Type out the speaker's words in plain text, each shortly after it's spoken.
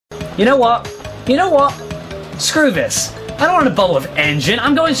You know what? You know what? Screw this. I don't want to bubble with engine.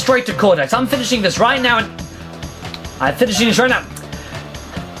 I'm going straight to Cortex. I'm finishing this right now. I'm finishing this right now.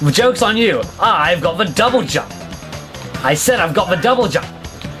 The joke's on you. I've got the double jump. I said I've got the double jump.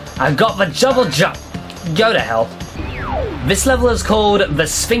 I've got the double jump. Go to hell. This level is called the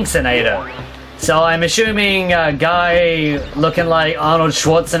Sphinxinator. So I'm assuming a guy looking like Arnold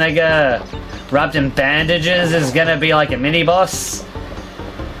Schwarzenegger wrapped in bandages is gonna be like a mini-boss.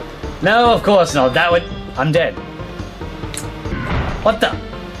 No, of course not. That would... I'm dead. What the?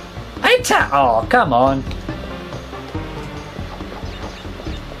 Oh, come on.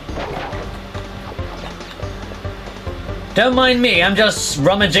 Don't mind me, I'm just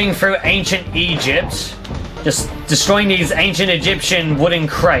rummaging through ancient Egypt. Just destroying these ancient Egyptian wooden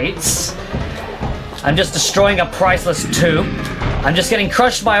crates. I'm just destroying a priceless tomb. I'm just getting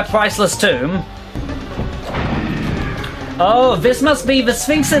crushed by a priceless tomb. Oh, this must be the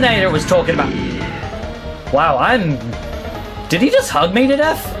Sphinxinator was talking about. Wow, Did he just hug me to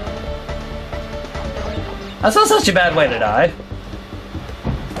death? That's not such a bad way to die.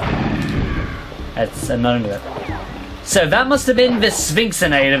 I'm not into that. So that must have been the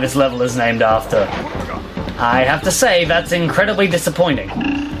Sphinxinator this level is named after. I have to say, that's incredibly disappointing.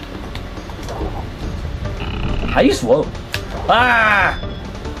 I used whoa. Ah!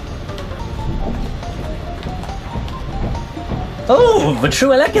 Oh, the True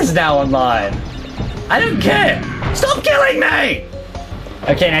Elec is now online. I don't care. Stop killing me!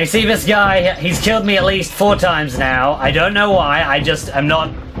 Okay, now you see this guy, he's killed me at least 4 times now. I don't know why, I just am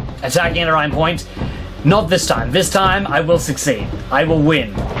not attacking at the right point. Not this time. This time, I will succeed. I will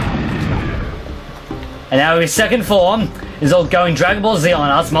win. And now his second form is all going Dragon Ball Z on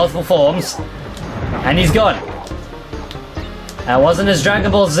us, multiple forms. And he's gone. That wasn't as Dragon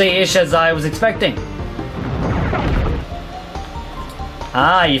Ball Z-ish as I was expecting.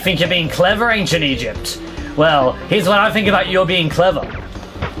 Ah, you think you're being clever, Ancient Egypt? Well, here's what I think about your being clever.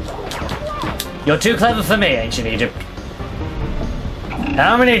 You're too clever for me, Ancient Egypt.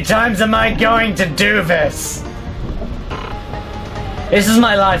 How many times am I going to do this? This is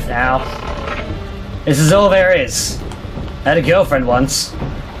my life now. This is all there is. I had a girlfriend once.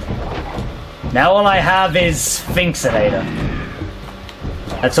 Now all I have is Sphinxinator.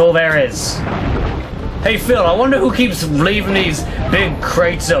 That's all there is. Hey Phil, I wonder who keeps leaving these big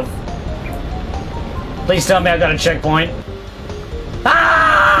crates of... Please tell me I got a checkpoint.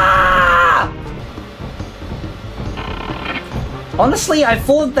 Ah! Honestly, I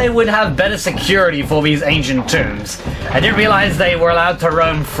thought they would have better security for these ancient tombs. I didn't realize they were allowed to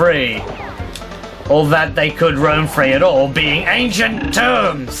roam free. Or that they could roam free at all, being ancient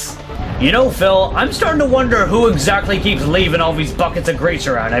tombs! You know, Phil, I'm starting to wonder who exactly keeps leaving all these buckets of grease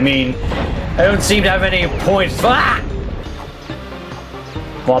around. I mean, I don't seem to have any points. Ah!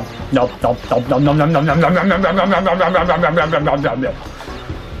 Oh,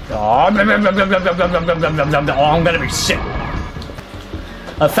 I'm gonna be sick.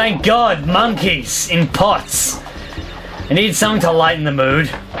 Thank God, monkeys in pots. I need something to lighten the mood.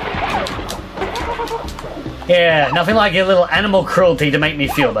 Yeah, nothing like a little animal cruelty to make me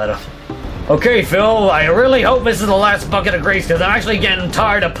feel better. Okay, Phil, I really hope this is the last bucket of grease, because I'm actually getting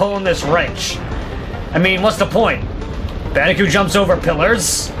tired of pulling this wrench. I mean, what's the point? Bandicoot jumps over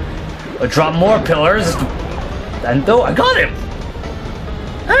pillars, or drop more pillars, and though I got him!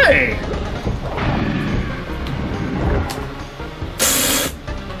 Hey!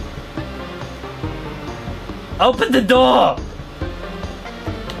 Open the door!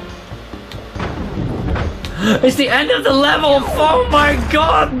 It's the end of the level! Oh my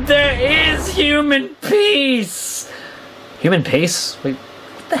god! There is human peace! Human peace? Wait,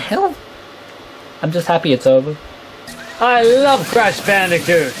 what the hell? I'm just happy it's over. I love Crash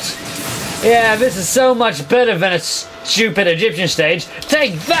Bandicoot! Yeah, this is so much better than a stupid Egyptian stage.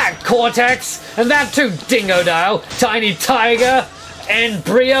 Take that, Cortex! And that too, Dingodile, Tiny Tiger, and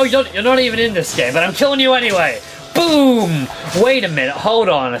Brio. You're not even in this game, but I'm killing you anyway! Boom! Wait a minute, hold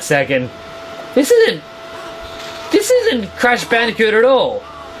on a second. This isn't Crash Bandicoot at all.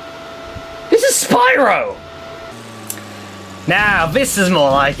 This is Spyro! Now, this is more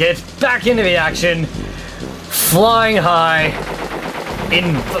like it. Back into the action. Flying high.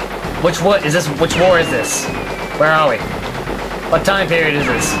 In... Which war is this? Which war is this? Where are we? What time period is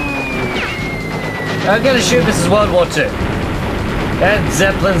this? I'm gonna assume this is World War II. And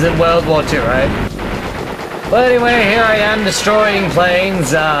Zeppelins in World War II, right? Well, anyway, here I am destroying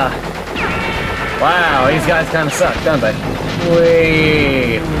planes. Wow, these guys kind of suck, don't they?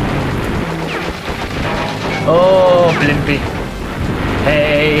 Whee! Oh, Blimpy.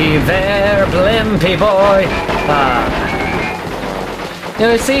 Hey there, Blimpy boy. You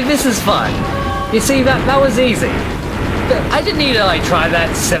know, see, this is fun. You see, that was easy. I didn't need to, like, try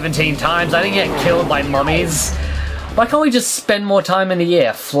that 17 times. I didn't get killed by mummies. Why can't we just spend more time in the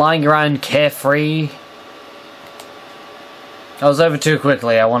air, flying around carefree? I was over too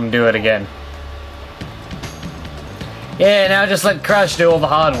quickly. I want to do it again. Yeah, now just let Crash do all the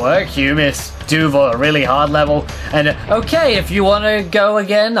hard work. You miss do the really hard level. And, okay, if you want to go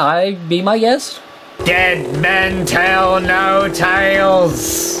again, be my guest. Dead men tell no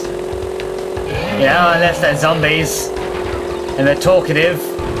tales. You know, unless they're zombies. And they're talkative.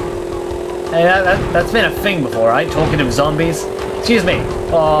 Hey, that's been a thing before, right? Talkative zombies. Excuse me.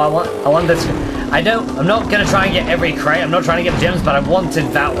 Oh, I want this. I'm not gonna try and get every crate. I'm not trying to get gems, but I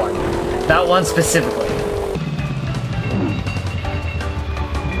wanted that one. That one specifically.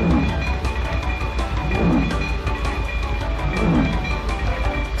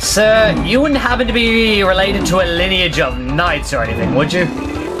 Sir, you wouldn't happen to be related to a lineage of knights or anything, would you?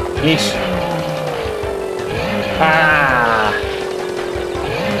 Yeesh. Ah.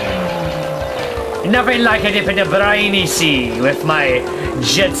 Nothing like a dip in the briny sea with my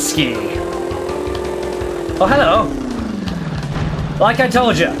jet ski. Oh, hello. Like I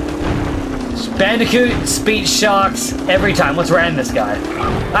told you. Bandicoot, speech sharks, every time. Let's ram this guy.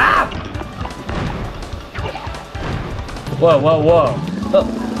 Ah! Whoa, whoa, whoa.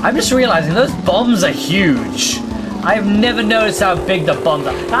 Oh, I'm just realizing those bombs are huge. I've never noticed how big the bombs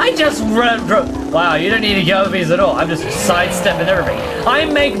are. I just wow, you don't need to go over these at all. I'm just sidestepping everything. I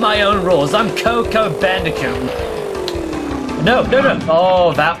make my own rules. I'm Coco Bandicoot. No, no, no.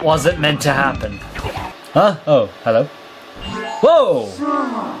 Oh, that wasn't meant to happen. Huh? Oh, hello. Whoa! So,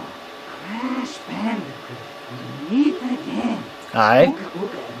 Crash Bandicoot, we meet again. Aye.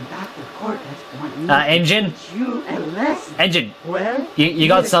 Ooga and Dr. Cortex want me to Engine? teach you a lesson. Engine. Well, You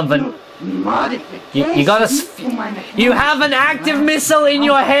got something. You got You have an active missile in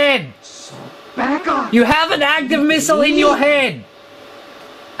your head! So back off. You have an active missile in your head!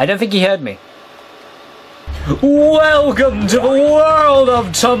 I don't think he heard me. Welcome to the world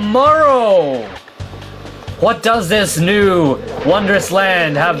of tomorrow! What does this new wondrous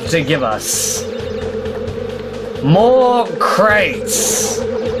land have to give us? More crates!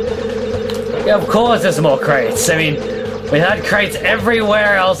 Yeah, of course there's more crates. I mean, we had crates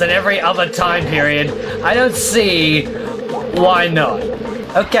everywhere else in every other time period. I don't see why not.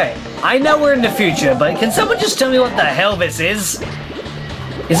 Okay, I know we're in the future, but can someone just tell me what the hell this is?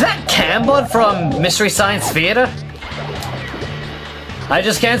 Is that Cambot from Mystery Science Theater? I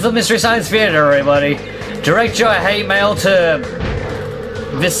just cancelled Mystery Science Theater, everybody. Direct your hate mail to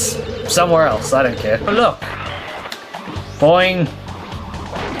this somewhere else. I don't care. Look. Boing.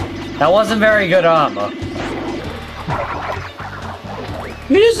 That wasn't very good armor.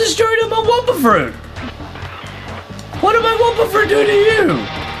 You just destroyed my Wumpa Fruit! What did my Wumpa Fruit do to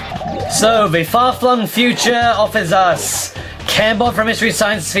you? So, the far-flung future offers us Cambot from Mystery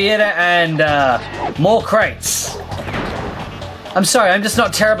Science Theater and more crates. I'm sorry, I'm just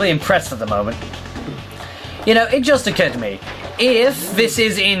not terribly impressed at the moment. You know, it just occurred to me. If this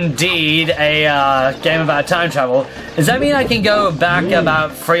is indeed a game about time travel, does that mean I can go back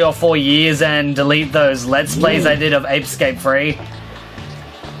about 3 or 4 years and delete those Let's Plays I did of Apescape 3?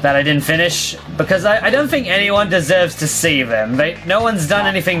 That I didn't finish? Because I don't think anyone deserves to see them. No one's done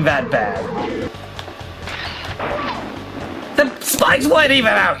anything that bad. The spikes weren't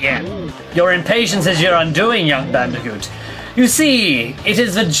even out yet! Your impatience is your undoing, young Bandicoot. You see, it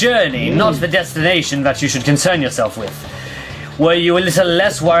is the journey, not the destination, that you should concern yourself with. Were you a little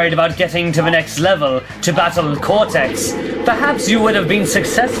less worried about getting to the next level to battle Cortex, perhaps you would have been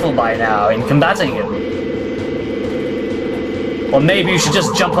successful by now in combating him. Or maybe you should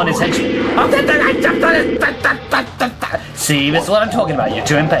just jump on his henchman. See, this is what I'm talking about, you're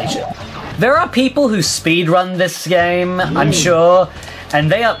too impatient. There are people who speedrun this game, I'm sure, and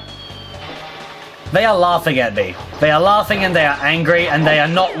they are laughing at me. They are laughing and they are angry and they are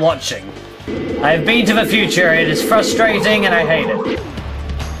not watching. I have been to the future, it is frustrating and I hate it.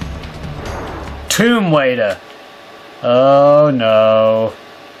 Tomb Waiter. Oh no.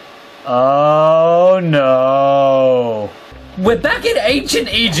 Oh no. We're back in ancient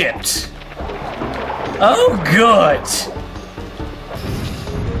Egypt. Oh good.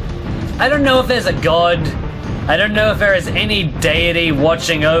 I don't know if there's a god. I don't know if there is any deity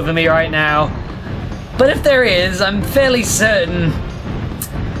watching over me right now. But if there is, I'm fairly certain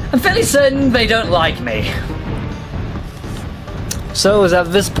they don't like me. So it was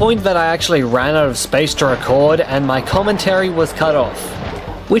at this point that I actually ran out of space to record and my commentary was cut off.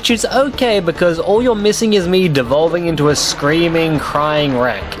 Which is okay because all you're missing is me devolving into a screaming, crying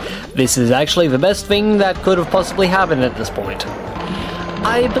wreck. This is actually the best thing that could have possibly happened at this point.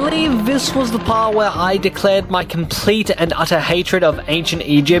 I believe this was the part where I declared my complete and utter hatred of ancient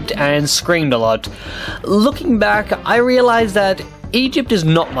Egypt and screamed a lot. Looking back, I realized that Egypt is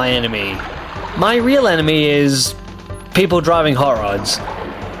not my enemy. My real enemy is people driving hot rods.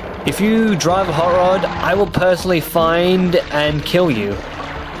 If you drive a hot rod, I will personally find and kill you,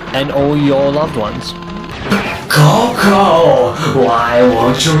 and all your loved ones. Coco, why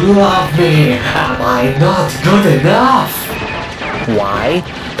won't you love me? Am I not good enough? Why?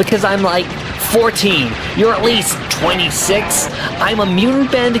 Because I'm like 14, you're at least 26, I'm a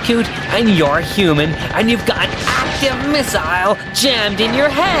mutant Bandicoot, and you're a human, and you've got an active missile jammed in your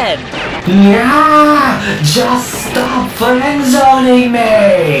head! Yeah, just stop friend-zoning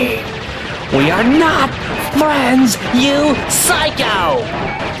me! We are not friends, you psycho!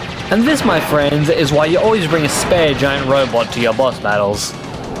 And this, my friends, is why you always bring a spare giant robot to your boss battles.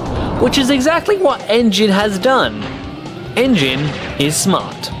 Which is exactly what Engine has done. Engine is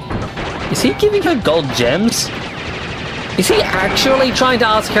smart. Is he giving her gold gems? Is he actually trying to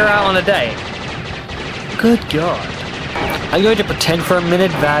ask her out on a date? Good God. I'm going to pretend for a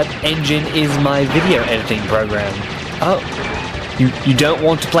minute that Engine is my video editing program. Oh, you don't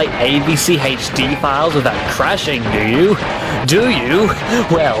want to play ABC HD files without crashing, do you? Do you?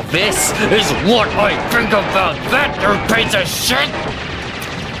 Well, this is what I think about that, you piece of shit!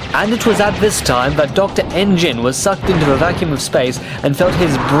 And it was at this time that Dr. Engine was sucked into the vacuum of space and felt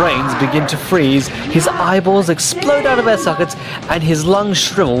his brains begin to freeze, his eyeballs explode out of their sockets, and his lungs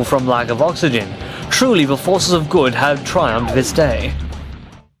shrivel from lack of oxygen. Truly, the forces of good have triumphed this day.